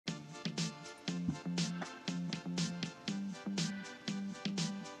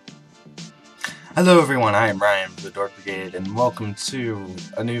Hello everyone, I am Ryan from the Dork Brigade, and welcome to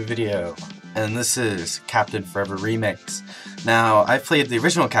a new video. And this is Captain Forever Remix. Now, I played the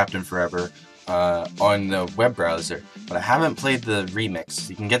original Captain Forever on the web browser, but I haven't played the remix.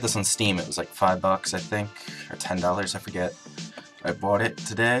 You can get this on Steam. It was like $5, I think, or $10, I forget. I bought it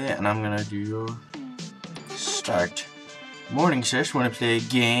today, and I'm gonna do start. Morning, Shish. Wanna play a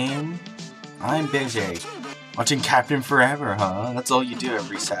game? I'm busy. Watching Captain Forever, huh? That's all you do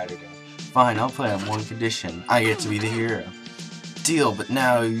every Saturday. Fine, I'll play on one condition. I get to be the hero. Deal, but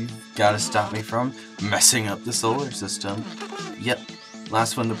now you've gotta stop me from messing up the solar system. Yep,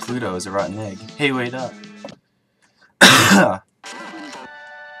 last one to Pluto is a rotten egg. Hey, wait up.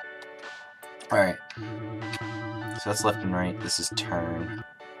 Alright. So that's left and right. This is turn.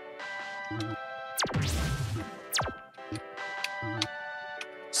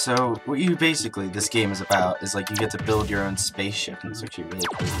 So, what you basically, this game is about, is like you get to build your own spaceship, and it's actually really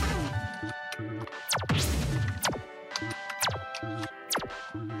cool.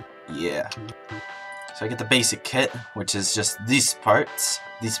 Yeah. So I get the basic kit, which is just these parts.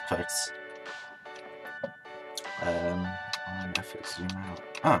 If it zoom out.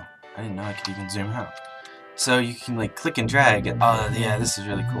 Oh, I didn't know I could even zoom out. So you can like click and drag. Oh yeah, this is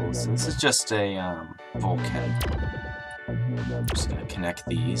really cool. So this is just a bulkhead. I'm just gonna connect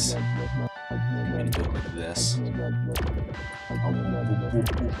these. I'm gonna do it like this.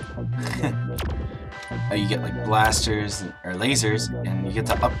 You get like blasters or lasers, and you get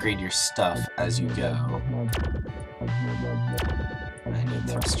to upgrade your stuff as you go. I need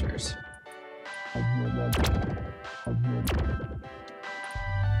thrusters.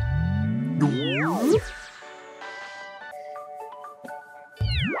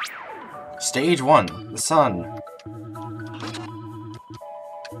 Stage 1, the sun.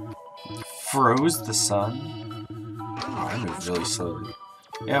 Froze the sun? Oh, I moved really slowly.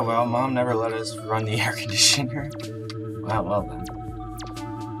 Yeah, well, Mom never let us run the air conditioner. Wow, well then.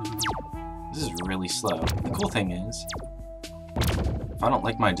 This is really slow. The cool thing is, if I don't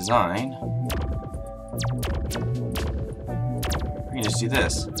like my design, I can just do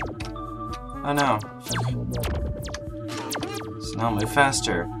this. Oh no. So now I'll move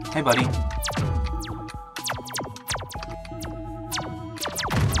faster. Hey, buddy.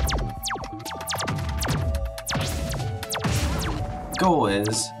 Goal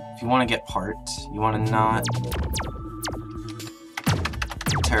is, if you want to get parts, you want to not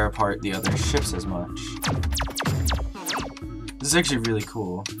tear apart the other ships as much. This is actually really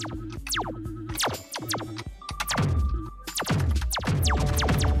cool.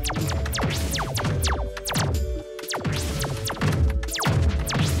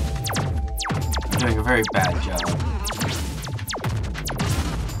 I'm doing a very bad job.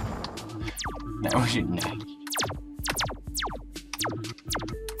 No, we should know.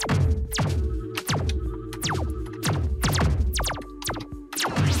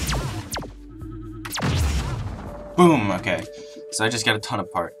 Boom, okay. So I just got a ton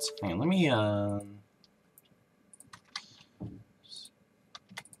of parts. Hang on, let me, there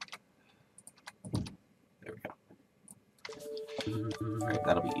we go. Alright,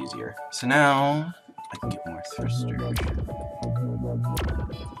 that'll be easier. So now, I can get more thrusters. Go.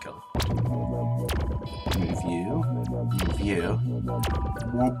 Move you. Move you.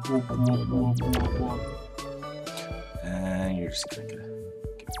 And you're just gonna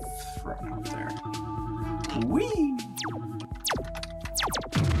get thrown out there. Whee!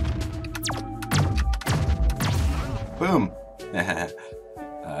 Boom!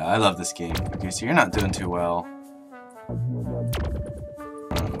 I love this game. Okay, so you're not doing too well. I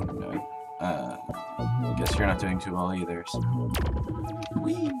don't know what I'm doing. I guess you're not doing too well either. So.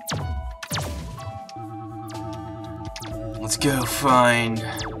 Whee! Let's go find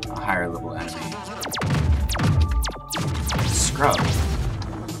a higher level enemy. Scrub.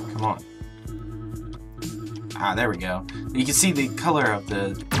 Come on. Ah, there we go. You can see the color of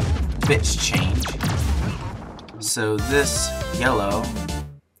the bits change. So this yellow...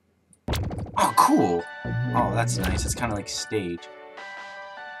 Oh, cool! Oh, that's nice. It's kind of like stage.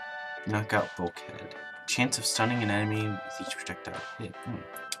 Knockout bulkhead. Chance of stunning an enemy with each projectile hit.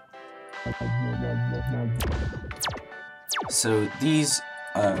 So these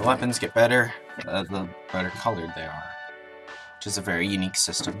weapons get better the better colored they are. Which is a very unique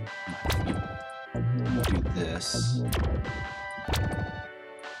system. Do this.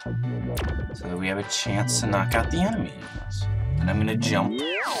 So we have a chance to knock out the enemies. And I'm gonna jump.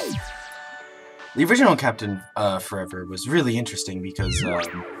 The original Captain Forever was really interesting because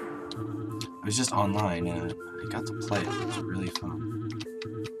it was just online and I got to play it. It was really fun.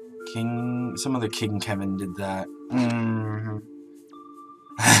 Some other King Kevin did that.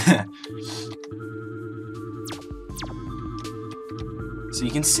 So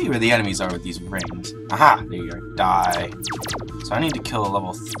you can see where the enemies are with these rings. Aha! There you go. Die. So I need to kill a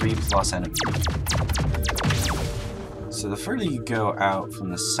level 3+ enemy. So the further you go out from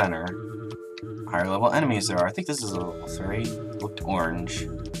the center, higher level enemies there are. I think this is a level 3. It looked orange.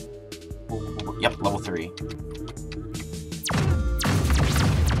 Yep, level 3.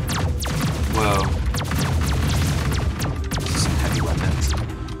 Whoa. Some heavy weapons.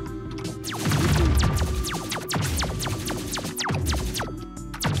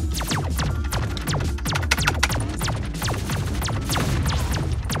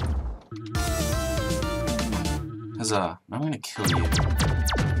 Huzzah. I'm gonna kill you.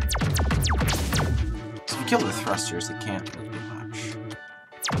 So if you kill the thrusters, they can't really do much.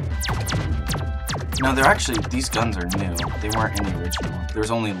 No, they're actually, these guns are new. They weren't in the original.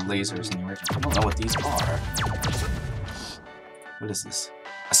 There's only lasers in the original. I don't know what these are. What is this?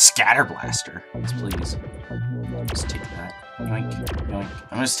 A scatter blaster. Yes, please. Just take that. Yoink, yoink.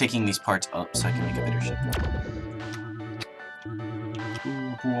 I'm just taking these parts up so I can make a better ship.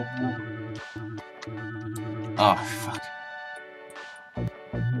 Oh, fuck.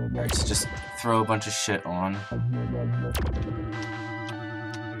 Alright, so just throw a bunch of shit on.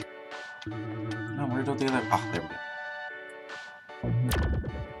 No, where'd the other... Oh, there we go.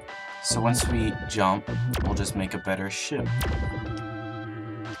 So once we jump, we'll just make a better ship.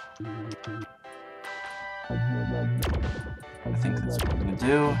 I think that's what I'm gonna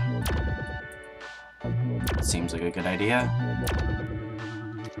do. Seems like a good idea. I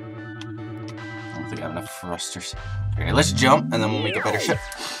don't think I have enough thrusters. Okay, let's jump, and then we'll make a better ship.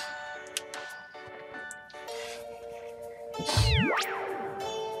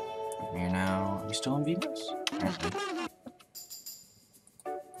 Here now. Are we still in Venus? Apparently.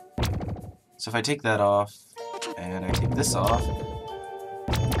 So if I take that off, and I take this off,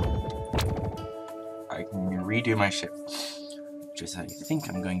 I can redo my ship. Which is what I think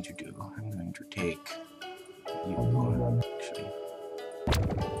I'm going to do. I'm going to take you on, actually.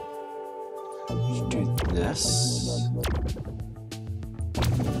 Do this.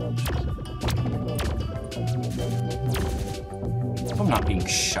 I'm not being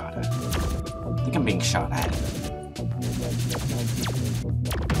shot at. I think I'm being shot at.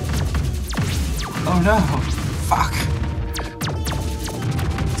 Oh no! Fuck!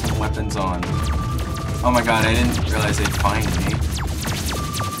 Some weapons on. Oh my god, I didn't realize they'd find me.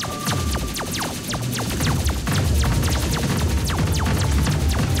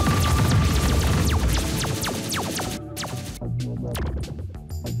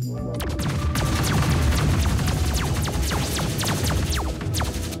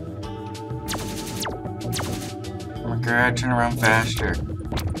 Oh my god, turn around faster.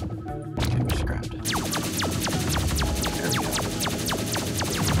 Okay, we're scrapped. There we go.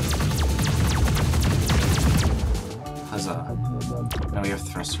 Huzzah. Now we have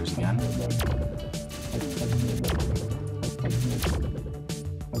thrusters again.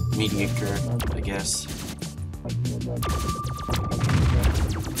 Mediocre, I guess.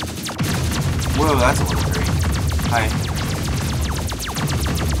 Whoa, that's a level 3. Hi.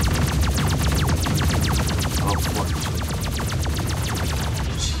 Oh, of course.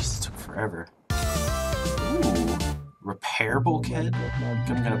 Jeez, it took forever. Ooh. Repair bulkhead? I'm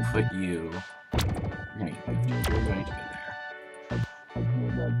gonna put you... You're going to go there.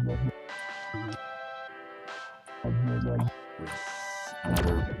 With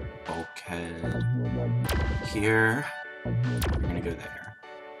another bulkhead here. You're gonna go there.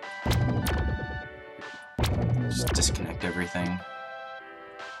 Just disconnect everything.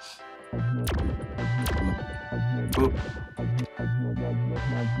 Boop.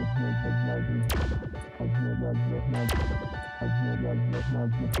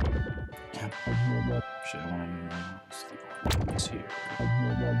 Should I want to use here?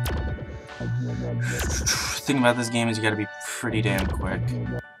 The thing about this game is you gotta be pretty damn quick.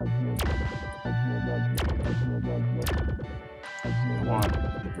 I want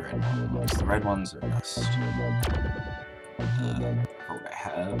the red ones. The red ones are best. For what I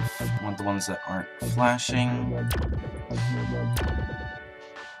have. I want the ones that aren't flashing.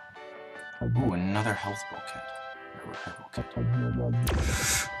 Ooh, another health bulkhead. Or repair bulkhead.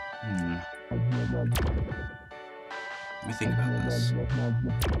 Let me think about this. I'll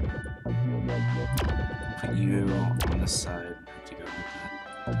put you on this side. To go with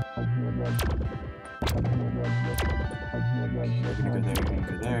that. You're gonna go there, you're gonna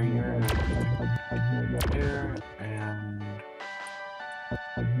go there, you're gonna go there, and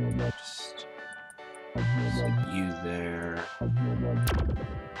just stick you there, and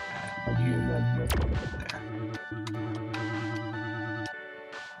you there.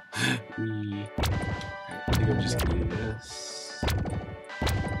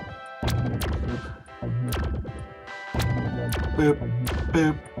 Boop.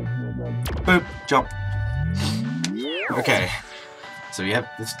 Boop. Boop. Jump. Okay. So we have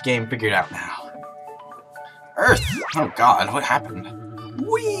this game figured out now. Earth! Oh god, what happened?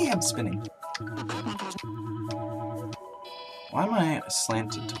 Whee! I'm spinning. Why am I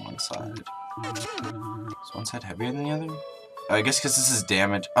slanted to one side? Is one side heavier than the other? Oh, I guess because this is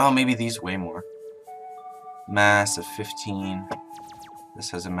damage. Oh, maybe these weigh more. Mass of 15.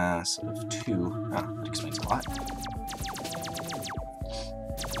 This has a mass of 2. Oh, that explains a lot.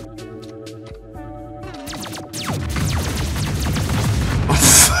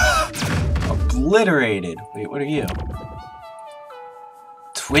 Obliterated! Wait, what are you?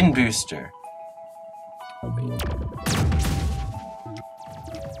 Twin booster. Wait.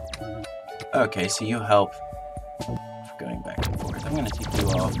 Okay, so you help going back and forth. I'm gonna take you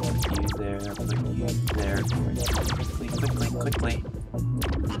off. Put you there, put you there. Quickly.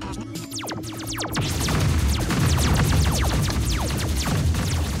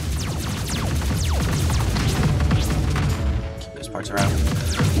 Keep those parts around.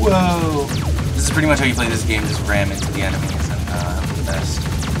 Whoa! This is pretty much how you play this game, just ram into the enemies and hope for the best.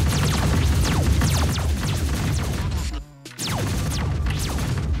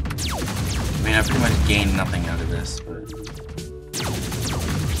 I mean, I pretty much gained nothing out of this, but...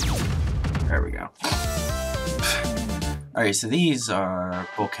 There we go. Alright, so these are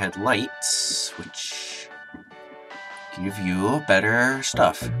bulkhead lights, which give you better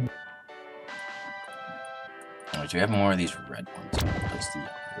stuff. Alright, we have more of these red ones. I'm gonna place the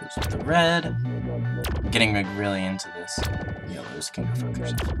yellows with the red. I'm getting really into this. Yellows can go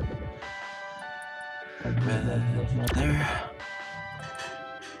focus. Red there.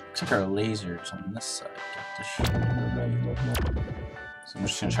 Looks like our lasers on this side get the shit right. So I'm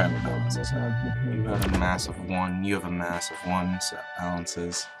just gonna try and balance this out. You have a mass of 1, you have a mass of 1, so that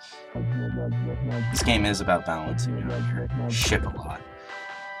balances. This game is about balancing your ship a lot.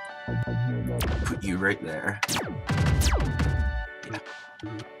 Put you right there. Yeah.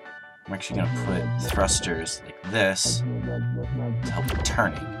 I'm actually gonna put thrusters like this to help with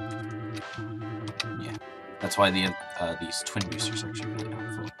turning. Yeah. That's why these twin boosters are actually really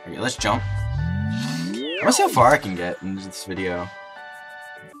helpful. Okay, let's jump. I wanna see how far I can get in this video.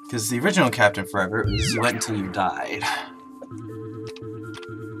 Because the original Captain Forever was you went until you died.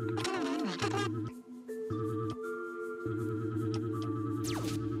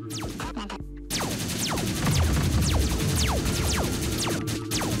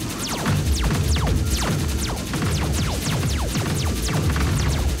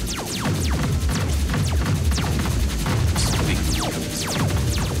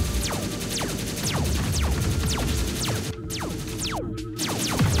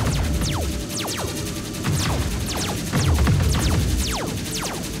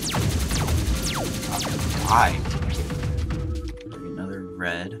 Hi. Another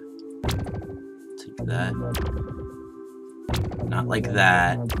red. Take that. Not like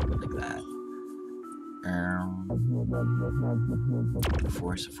that. Like that.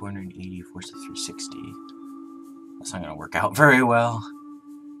 Force of 480, force of 360. That's not gonna work out very well.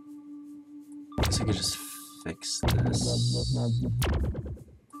 I guess I could just fix this.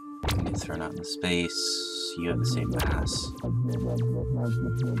 You can get thrown out into space. You have the same mass.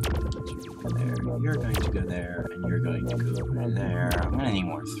 There. You're going to go there, and you're going to go over there. I'm gonna need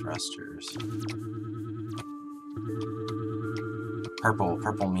more thrusters. Purple.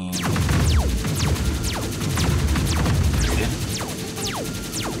 Purple means...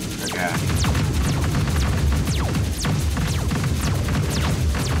 Okay.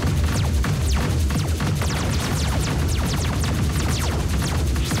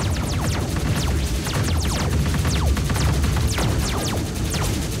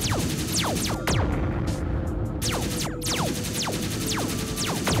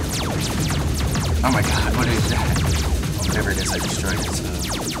 Oh my god, what is that? Well, whatever it is, I destroyed it, so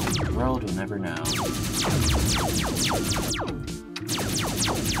the world will never know.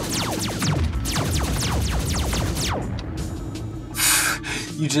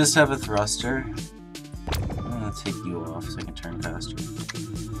 You just have a thruster? I'm gonna take you off so I can turn faster.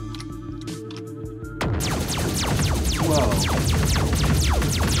 Whoa.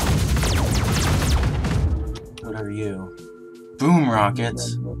 What are you? Boom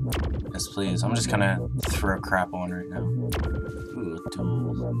rockets! Yes, please. I'm just gonna throw crap on right now. Ooh,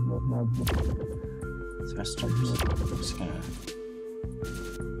 dual thrusters. I'm just gonna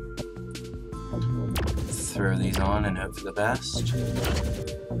throw these on and hope for the best.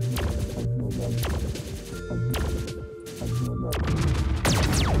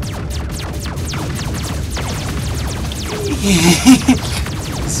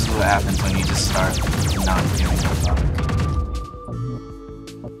 This is what happens when you just start not giving a fuck.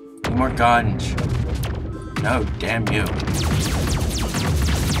 more guns. No, damn you.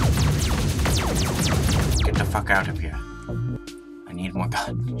 Get the fuck out of here. I need more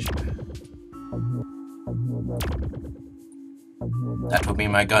guns. That will be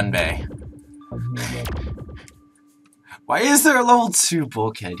my gun bay. Why is there a level 2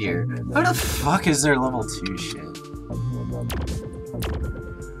 bulkhead here? How the fuck is there level 2 shit?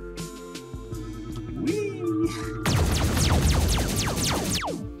 Whee!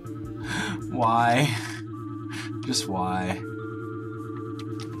 Why? Just why?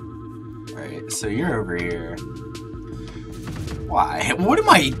 Alright, so you're over here. Why? What am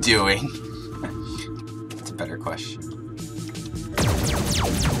I doing? That's a better question.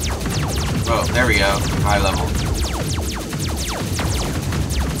 Oh, there we go. High level.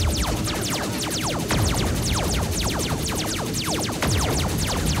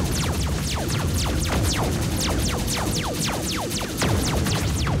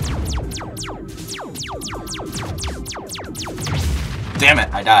 Damn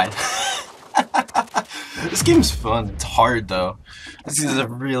it, I died. This game's fun. It's hard though. This is a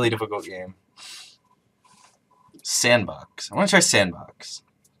really difficult game. Sandbox. I want to try Sandbox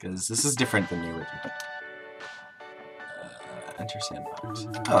because this is different than the original. Enter Sandbox.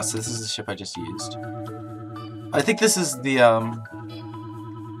 Oh, so this is the ship I just used. I think this is the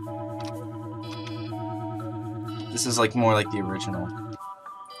This is like more like the original.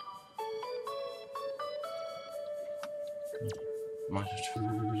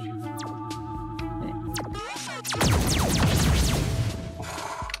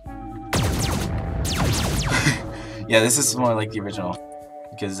 Yeah, this is more like the original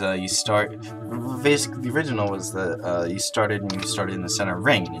because you start. Basically, the original was that you started in the center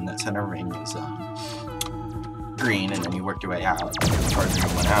ring, and that center ring is green, and then you worked your way out. The farther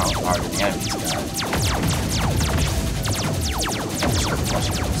you went out, the harder the enemies got.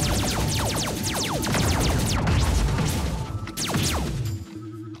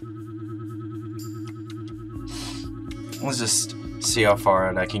 Let's just see how far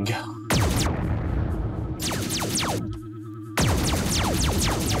out I can go.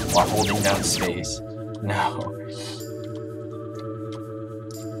 While holding down space. No.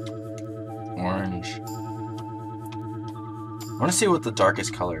 Orange. I want to see what the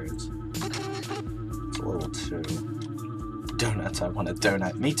darkest color is. It's a little too. Donuts, I want a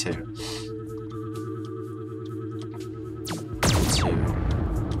donut. Me too. 2.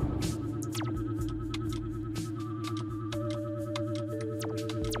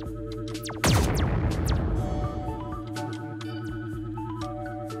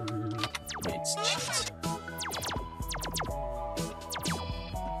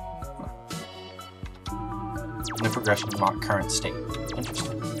 No progression, not current state.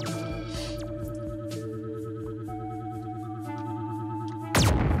 Interesting.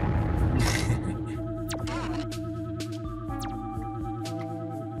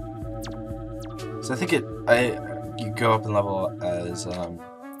 So I think you go up in level as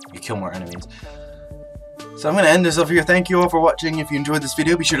you kill more enemies. So I'm going to end this over here. Thank you all for watching. If you enjoyed this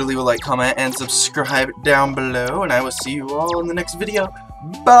video, be sure to leave a like, comment, and subscribe down below. And I will see you all in the next video.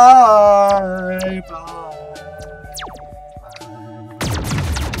 Bye! Bye!